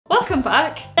Welcome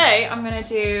back. Today I'm gonna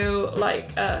do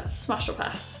like a smash or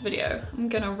pass video. I'm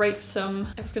gonna rate some,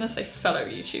 I was gonna say fellow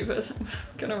YouTubers, I'm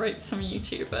gonna rate some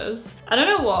YouTubers. I don't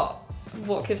know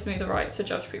what gives me the right to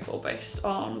judge people based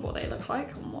on what they look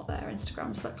like and what their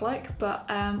Instagrams look like, but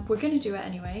we're gonna do it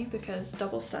anyway because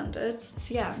double standards.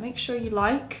 So yeah, make sure you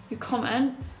like, you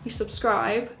comment, you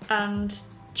subscribe, and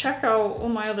check out all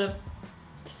my other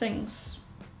things.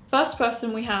 First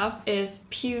person we have is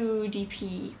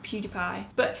PewDiePie,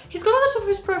 but he's got on the top of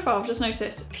his profile, I've just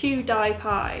noticed,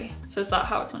 PewDiePie. So is that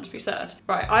how it's meant to be said?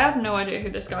 Right, I have no idea who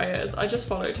this guy is. I just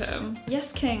followed him.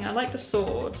 Yes, King, I like the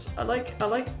sword. I like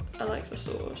the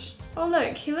sword. Oh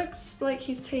look, he looks like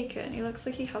he's taken. He looks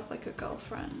like he has like a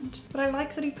girlfriend. But I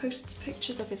like that he posts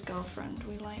pictures of his girlfriend.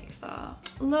 We like that.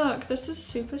 Look, this is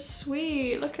super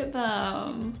sweet. Look at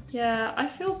them. Yeah, I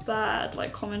feel bad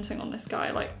like commenting on this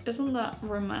guy. Like, isn't that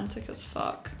romantic as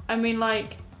fuck? I mean,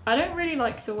 like, I don't really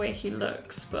like the way he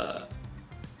looks, but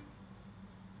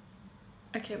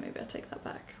okay, maybe I take that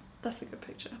back. That's a good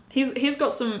picture. He's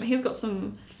got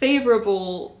some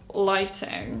favorable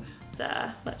lighting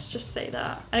there, let's just say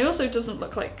that. And he also doesn't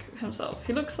look like himself.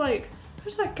 He looks like,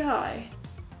 who's that guy?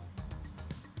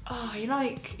 Oh,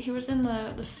 he was in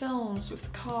the films with the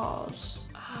cars.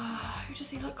 Ah, who does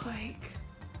he look like?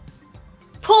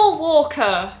 Paul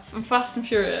Walker from Fast and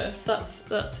Furious.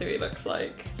 That's who he looks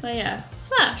like. So yeah,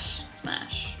 smash.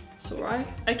 It's alright.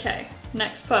 Okay,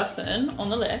 next person on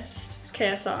the list is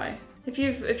KSI. If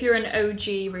you're an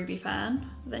OG Ruby fan,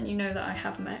 then you know that I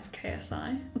have met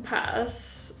KSI.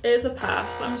 Pass is a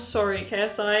pass. I'm sorry,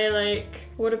 KSI. Like,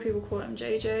 what do people call him?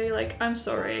 JJ? Like, I'm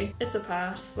sorry. It's a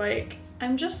pass. Like,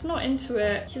 I'm just not into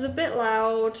it. He's a bit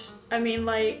loud. I mean,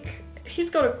 like,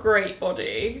 he's got a great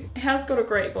body. He has got a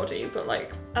great body, but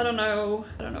like, I don't know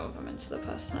if I'm into the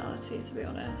personality, to be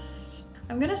honest.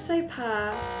 I'm gonna say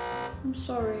pass. I'm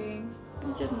sorry.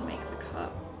 He didn't make the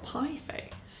cut. Pie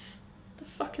face. The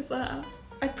fuck is that?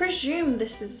 I presume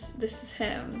this is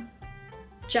him.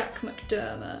 Jack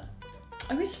McDermott.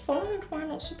 Oh, he's followed by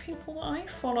lots of people that I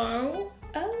follow.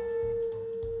 I'm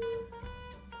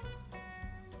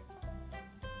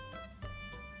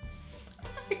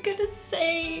gonna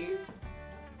say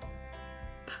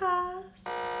pass.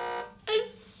 I'm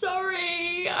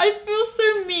sorry. I feel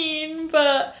so mean,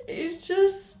 but it's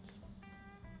just,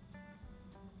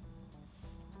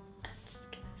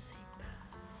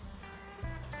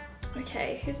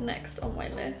 okay, who's next on my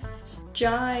list?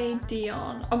 Jai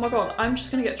Dion. Oh my god, I'm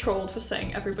just gonna get trolled for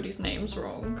saying everybody's names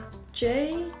wrong.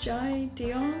 Jai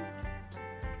Dion?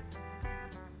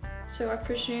 So I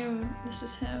presume this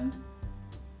is him.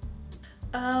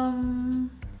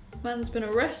 Man's been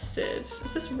arrested.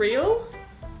 Is this real?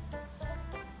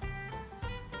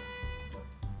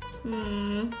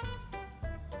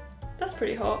 That's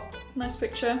pretty hot. Nice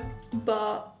picture.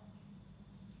 But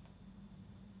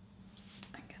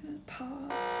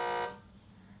pass.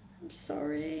 I'm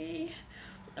sorry.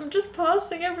 I'm just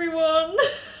passing everyone.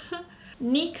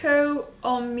 Nico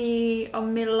Omilana.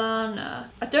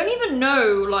 I don't even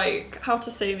know like how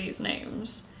to say these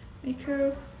names.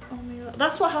 Nico Omilana.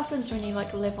 That's what happens when you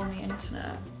like live on the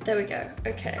internet. There we go.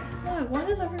 Okay. Why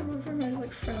does everyone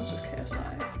like friends with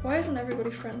KSI? Why isn't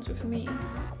everybody friends with me?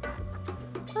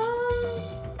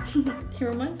 He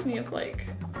reminds me of like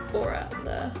Borat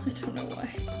there. I don't know why.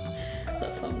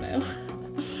 That thumbnail.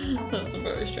 That's a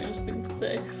very strange thing to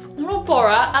say. Not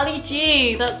Borat, Ali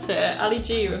G, that's it. Ali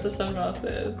G with the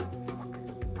sunglasses.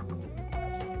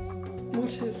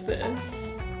 What is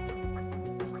this?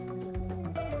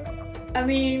 I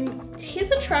mean,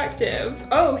 he's attractive.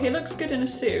 Oh, he looks good in a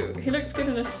suit. He looks good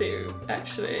in a suit,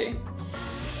 actually.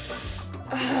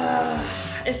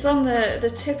 It's on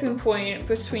the tipping point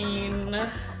between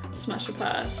smash or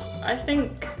pass. I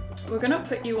think we're gonna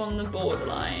put you on the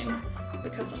borderline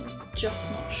because I'm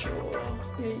just not sure.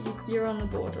 You're on the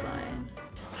borderline.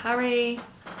 Harry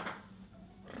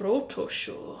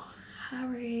Rotoshaw.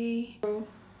 Harry.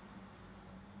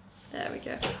 There we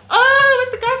go. Oh,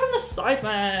 it's the guy from the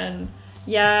Sidemen.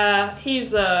 Yeah,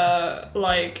 he's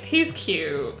like, he's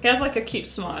cute. He has like a cute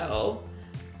smile.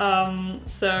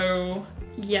 So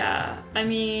yeah, I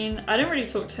mean, I didn't really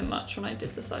talk to him much when I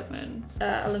did the Sidemen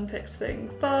Olympics thing,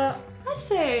 but I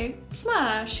say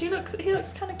smash. He looks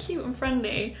kind of cute and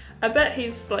friendly. I bet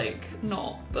he's like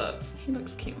not, but he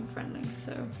looks cute and friendly,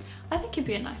 so I think he'd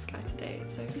be a nice guy to date.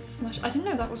 So he's smash. I didn't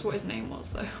know that was what his name was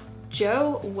though.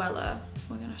 Joe Weller.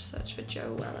 We're gonna search for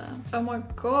Joe Weller. Oh my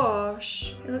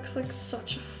gosh, he looks like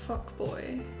such a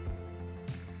fuckboy.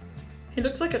 He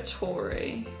looks like a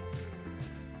Tory.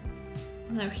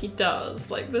 No, he does.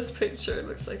 Like, this picture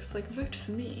looks like it's like, vote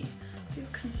for me, your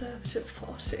Conservative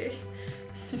Party.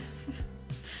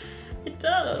 It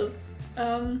does.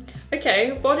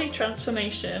 Okay, body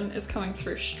transformation is coming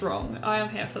through strong. I am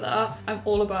here for that. I'm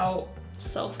all about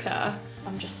self-care.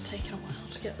 I'm just taking a while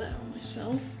to get there on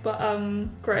myself, but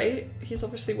great. He's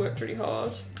obviously worked really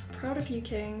hard. Proud of you,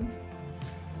 King.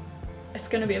 It's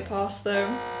gonna be a pass though.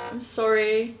 I'm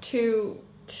sorry to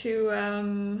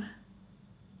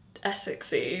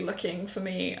Essexy looking for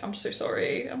me. I'm so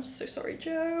sorry. I'm so sorry,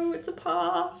 Joe. It's a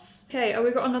pass. Okay, oh,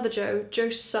 we got another Joe. Joe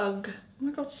Sugg. Oh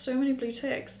my god, so many blue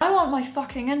ticks. I want my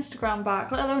fucking Instagram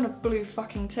back, let alone a blue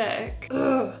fucking tick.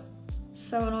 Ugh.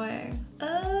 So annoying.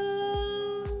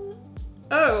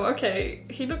 Oh, okay.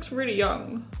 He looks really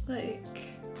young. Like,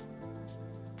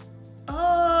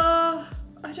 I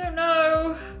don't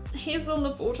know. He's on the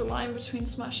borderline between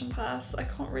smash and pass. I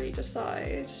can't really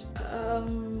decide.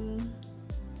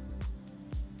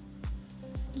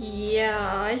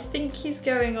 Yeah, I think he's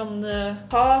going on the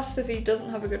pass if he doesn't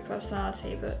have a good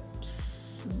personality, but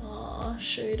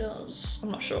smash he does. I'm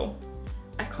not sure.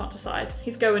 I can't decide.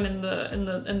 He's going in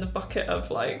the bucket of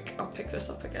like, I'll pick this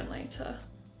up again later.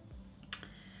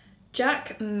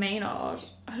 Jack Maynard.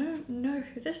 I don't know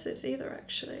who this is either,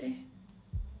 actually.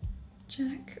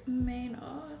 Jack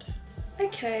Maynard.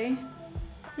 Okay,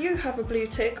 you have a blue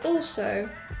tick also.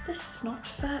 This is not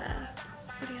fair.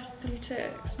 Everybody has blue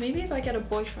ticks. Maybe if I get a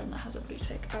boyfriend that has a blue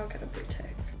tick, I'll get a blue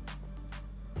tick.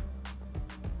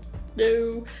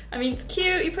 No, I mean, it's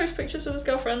cute. He posts pictures with his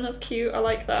girlfriend. That's cute. I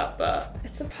like that, but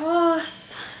it's a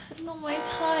pass. It's not my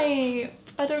type.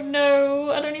 I don't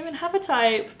know. I don't even have a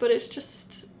type, but it's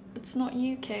just, it's not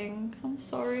you, King. I'm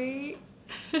sorry.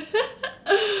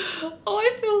 Oh,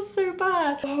 I feel so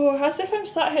bad. Oh, as if I'm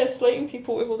sat here slating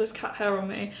people with all this cat hair on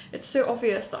me. It's so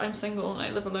obvious that I'm single and I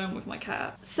live alone with my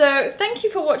cat. So thank you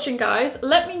for watching, guys.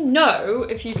 Let me know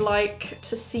if you'd like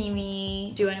to see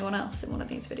me do anyone else in one of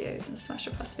these videos, in a Smash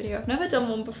or Pass video. I've never done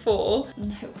one before,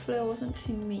 and hopefully I wasn't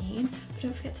too mean. But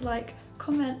don't forget to like,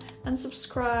 comment, and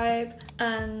subscribe,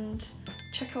 and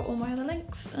check out all my other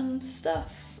links and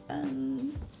stuff.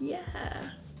 And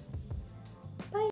yeah.